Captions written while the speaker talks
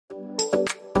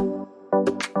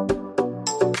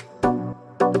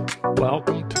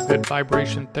at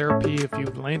Vibration Therapy. If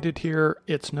you've landed here,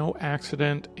 it's no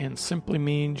accident and simply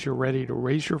means you're ready to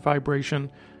raise your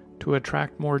vibration to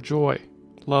attract more joy,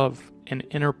 love, and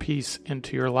inner peace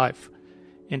into your life.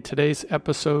 In today's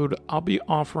episode, I'll be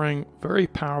offering very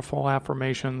powerful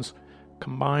affirmations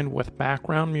combined with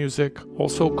background music,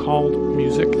 also called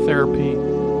music therapy,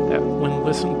 that when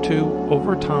listened to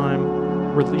over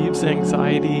time, relieves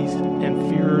anxieties and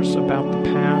fears about the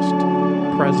past,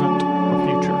 present, or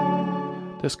future.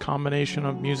 This combination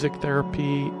of music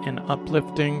therapy and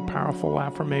uplifting, powerful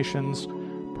affirmations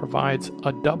provides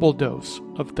a double dose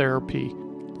of therapy.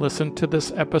 Listen to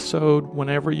this episode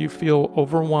whenever you feel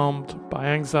overwhelmed by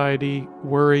anxiety,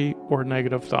 worry, or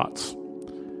negative thoughts.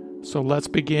 So let's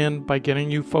begin by getting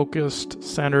you focused,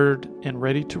 centered, and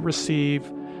ready to receive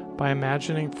by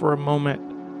imagining for a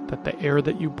moment that the air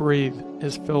that you breathe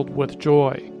is filled with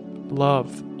joy,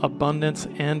 love, abundance,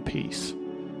 and peace.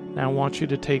 Now I want you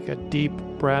to take a deep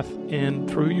breath in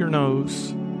through your nose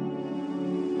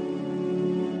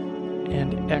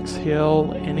and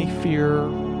exhale any fear,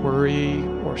 worry,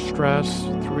 or stress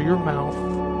through your mouth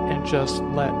and just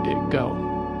let it go.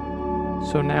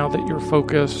 So now that you're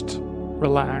focused,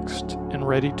 relaxed, and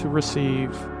ready to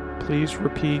receive, please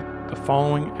repeat the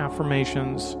following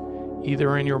affirmations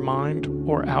either in your mind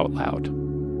or out loud.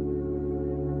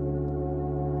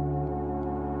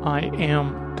 I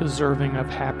am deserving of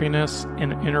happiness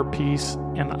and inner peace,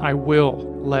 and I will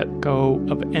let go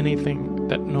of anything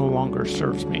that no longer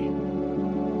serves me.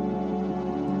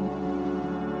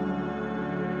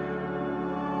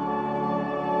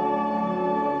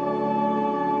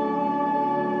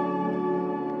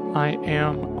 I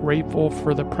am grateful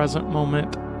for the present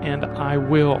moment, and I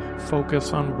will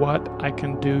focus on what I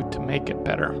can do to make it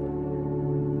better.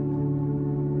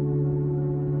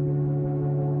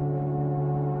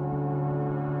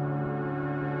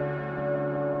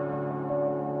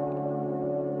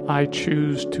 I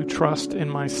choose to trust in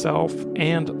myself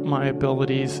and my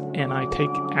abilities, and I take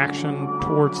action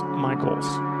towards my goals.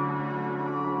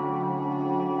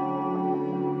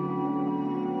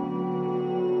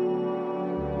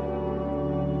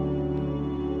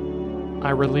 I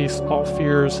release all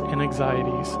fears and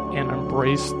anxieties and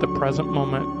embrace the present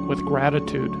moment with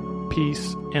gratitude,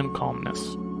 peace, and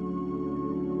calmness.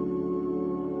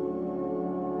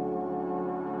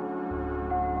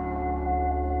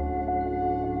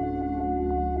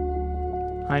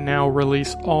 I now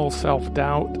release all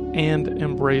self-doubt and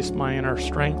embrace my inner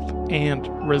strength and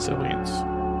resilience.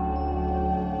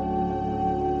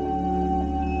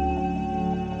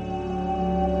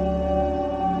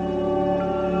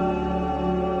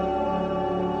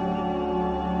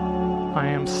 I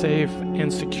am safe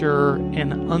and secure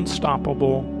and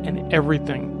unstoppable, and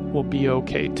everything will be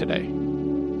okay today.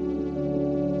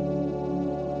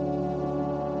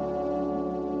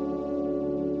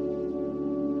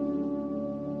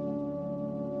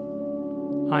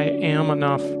 I am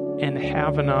enough and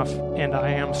have enough, and I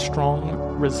am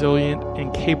strong, resilient,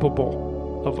 and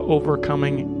capable of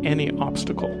overcoming any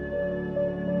obstacle.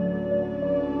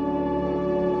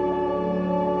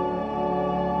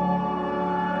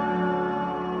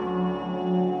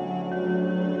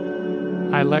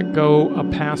 I let go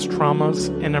of past traumas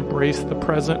and embrace the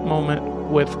present moment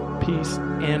with peace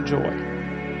and joy.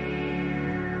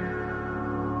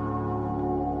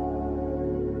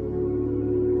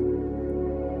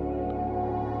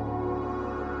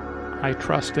 I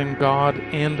trust in God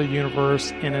and the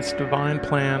universe and its divine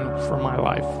plan for my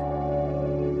life.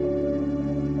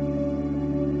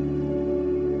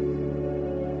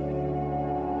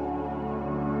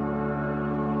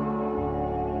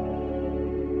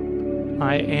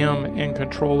 I am in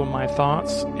control of my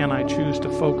thoughts, and I choose to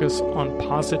focus on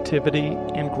positivity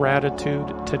and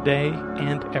gratitude today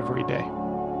and every day.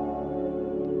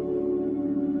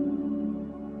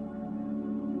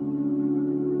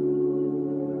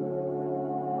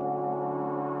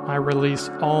 I release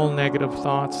all negative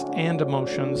thoughts and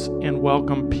emotions and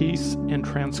welcome peace and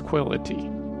tranquility.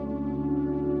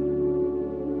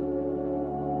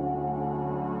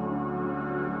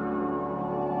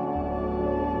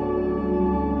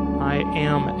 I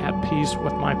am at peace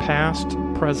with my past,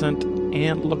 present,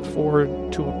 and look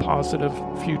forward to a positive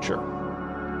future.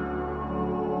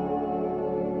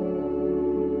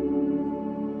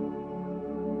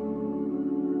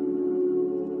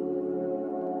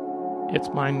 It's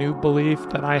my new belief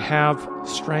that I have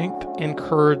strength and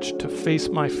courage to face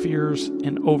my fears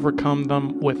and overcome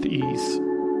them with ease.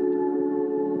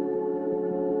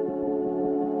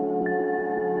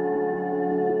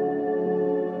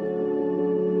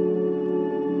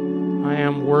 I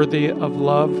am worthy worthy of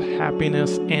love,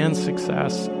 happiness, and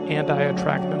success, and I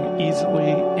attract them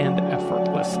easily and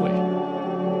effortlessly.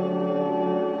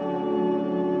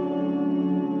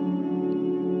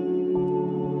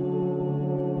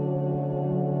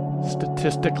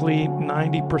 Statistically,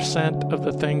 90% of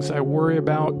the things I worry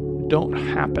about don't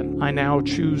happen. I now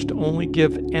choose to only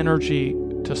give energy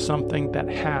to something that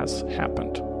has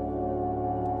happened.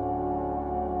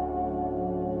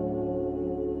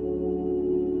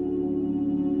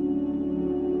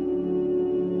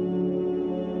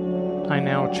 I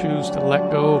now choose to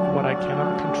let go of what I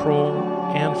cannot control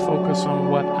and focus on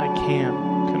what I can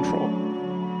control.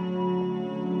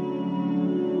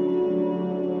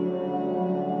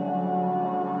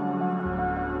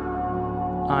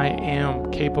 I am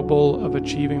capable of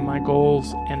achieving my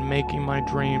goals and making my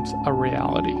dreams a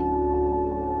reality.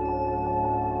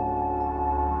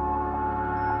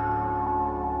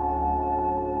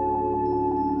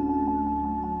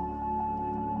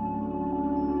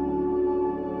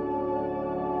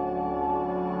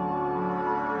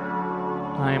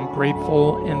 I am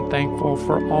grateful and thankful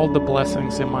for all the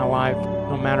blessings in my life,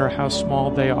 no matter how small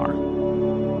they are.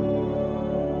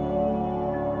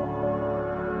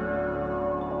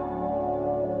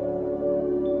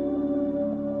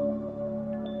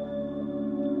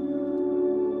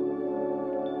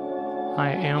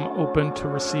 I am open to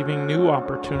receiving new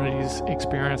opportunities,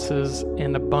 experiences,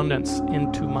 and abundance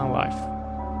into my life.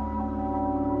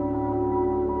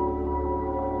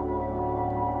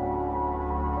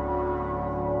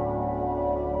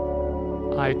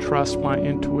 I trust my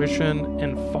intuition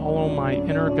and follow my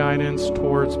inner guidance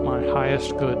towards my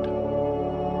highest good.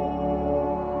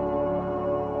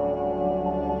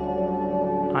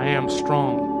 I am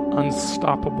strong,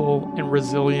 unstoppable, and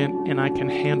resilient, and I can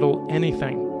handle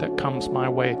anything that comes my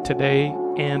way today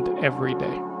and every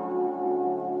day.